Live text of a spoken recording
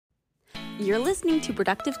You're listening to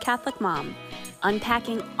Productive Catholic Mom,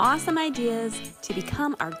 unpacking awesome ideas to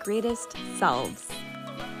become our greatest selves.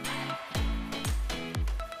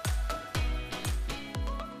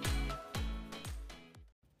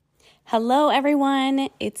 Hello, everyone.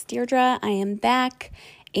 It's Deirdre. I am back,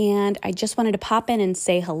 and I just wanted to pop in and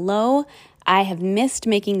say hello. I have missed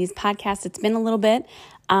making these podcasts. It's been a little bit.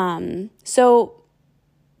 So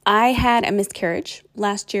I had a miscarriage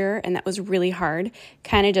last year, and that was really hard.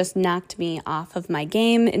 Kind of just knocked me off of my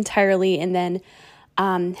game entirely. And then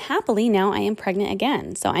happily now I am pregnant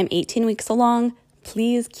again. So I'm 18 weeks along.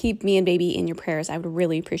 Please keep me and baby in your prayers. I would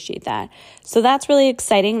really appreciate that. So that's really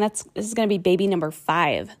exciting. This is going to be baby number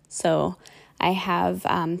 5. So I have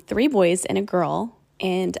 3 boys and a girl,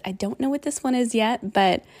 and I don't know what this one is yet,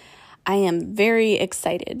 but I am very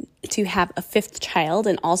excited to have a 5th child,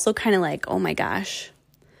 and also kind of like, oh my gosh,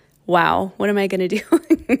 wow, what am I going to do?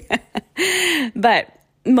 But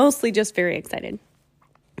mostly just very excited.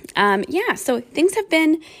 So things have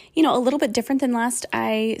been, a little bit different than last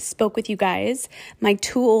I spoke with you guys. My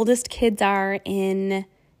 2 oldest kids are in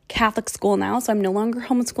Catholic school now, so I'm no longer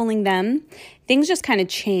homeschooling them. Things just kind of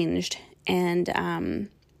changed, and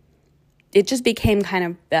it just became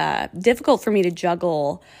kind of difficult for me to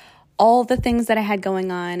juggle all the things that I had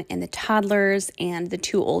going on, and the toddlers and the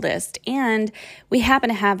 2 oldest. And we happen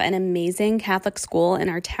to have an amazing Catholic school in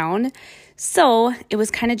our town. So it was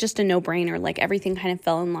kind of just a no-brainer, like everything kind of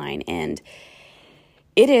fell in line. And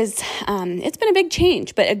it's been a big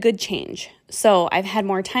change, but a good change. So I've had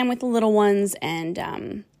more time with the little ones,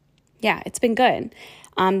 and it's been good.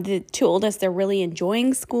 The 2 oldest, they're really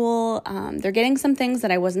enjoying school. They're getting some things that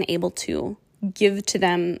I wasn't able to give to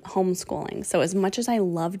them homeschooling. So as much as I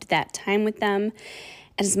loved that time with them,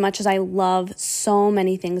 as much as I love so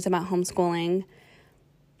many things about homeschooling,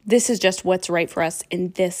 this is just what's right for us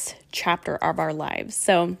in this chapter of our lives.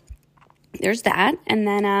 So there's that. And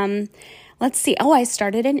then let's see. I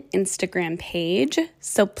started an Instagram page.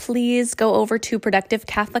 So please go over to Productive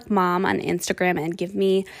Catholic Mom on Instagram and give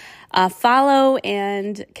me a follow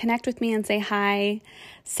and connect with me and say hi.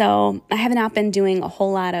 So I have not been doing a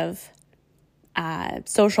whole lot of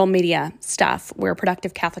social media stuff where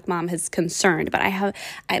Productive Catholic Mom is concerned, but I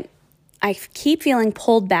keep feeling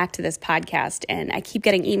pulled back to this podcast, and I keep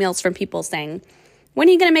getting emails from people saying, when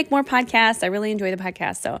are you going to make more podcasts? I really enjoy the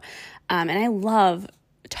podcast. So, and I love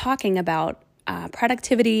talking about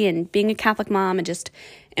productivity and being a Catholic mom and just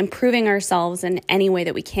improving ourselves in any way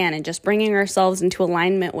that we can, and just bringing ourselves into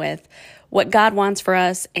alignment with what God wants for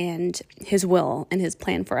us and His will and His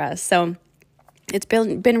plan for us. So it's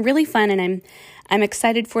been really fun, and I'm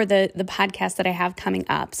excited for the podcast that I have coming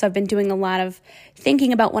up. So I've been doing a lot of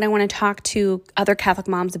thinking about what I want to talk to other Catholic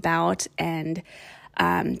moms about, and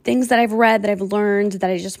things that I've read, that I've learned, that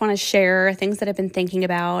I just want to share, things that I've been thinking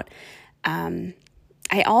about. I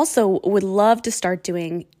also would love to start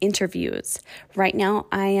doing interviews. Right now,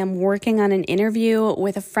 I am working on an interview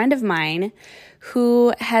with a friend of mine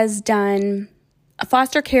who has done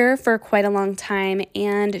foster care for quite a long time,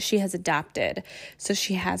 and she has adopted. So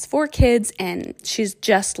she has 4 kids, and she's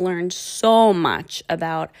just learned so much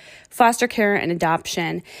about foster care and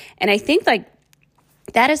adoption. And I think that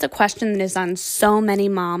is a question that is on so many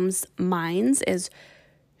moms' minds is,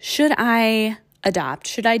 should I adopt?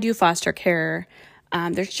 Should I do foster care?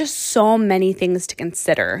 There's just so many things to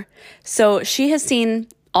consider. So she has seen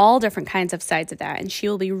all different kinds of sides of that, and she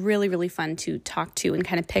will be really, really fun to talk to and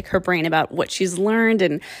kind of pick her brain about what she's learned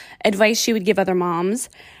and advice she would give other moms.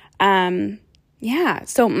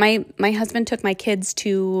 So my husband took my kids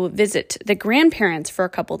to visit the grandparents for a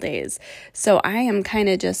couple days. So I am kind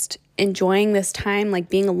of just enjoying this time, like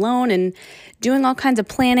being alone and doing all kinds of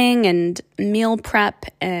planning and meal prep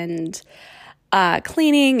and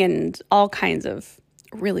cleaning and all kinds of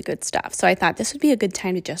really good stuff. So I thought this would be a good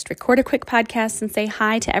time to just record a quick podcast and say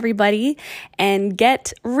hi to everybody and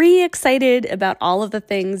get re-excited about all of the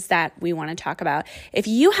things that we want to talk about. If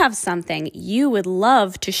you have something you would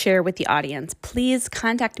love to share with the audience, please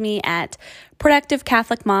contact me at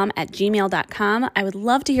productivecatholicmom@gmail.com. I would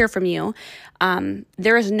love to hear from you.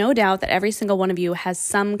 There is no doubt that every single one of you has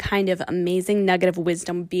some kind of amazing nugget of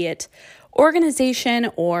wisdom, be it organization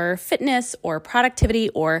or fitness or productivity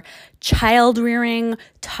or child rearing,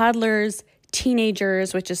 toddlers,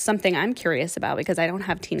 teenagers, which is something I'm curious about because I don't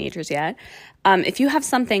have teenagers yet. If you have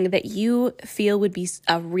something that you feel would be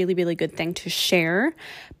a really, really good thing to share,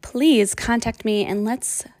 please contact me and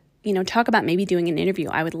let's, talk about maybe doing an interview.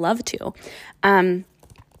 I would love to.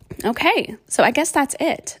 Okay, so I guess that's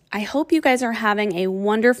it. I hope you guys are having a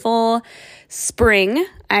wonderful spring.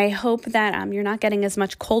 I hope that you're not getting as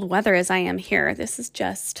much cold weather as I am here. This is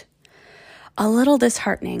just a little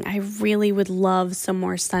disheartening. I really would love some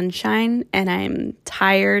more sunshine, and I'm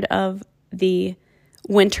tired of the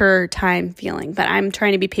winter time feeling, but I'm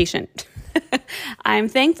trying to be patient. I'm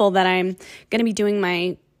thankful that I'm going to be doing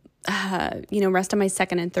my rest of my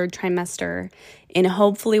second and third trimester in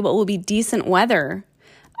hopefully what will be decent weather.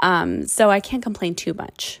 So I can't complain too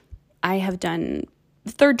much. I have done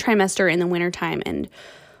the third trimester in the wintertime, and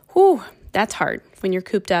that's hard when you're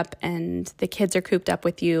cooped up and the kids are cooped up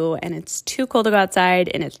with you and it's too cold to go outside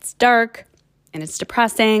and it's dark and it's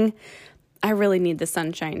depressing. I really need the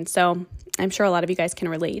sunshine. So I'm sure a lot of you guys can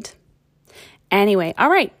relate. Anyway, all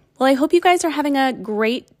right. Well, I hope you guys are having a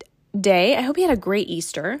great day. I hope you had a great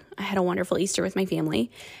Easter. I had a wonderful Easter with my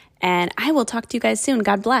family, and I will talk to you guys soon.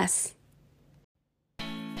 God bless.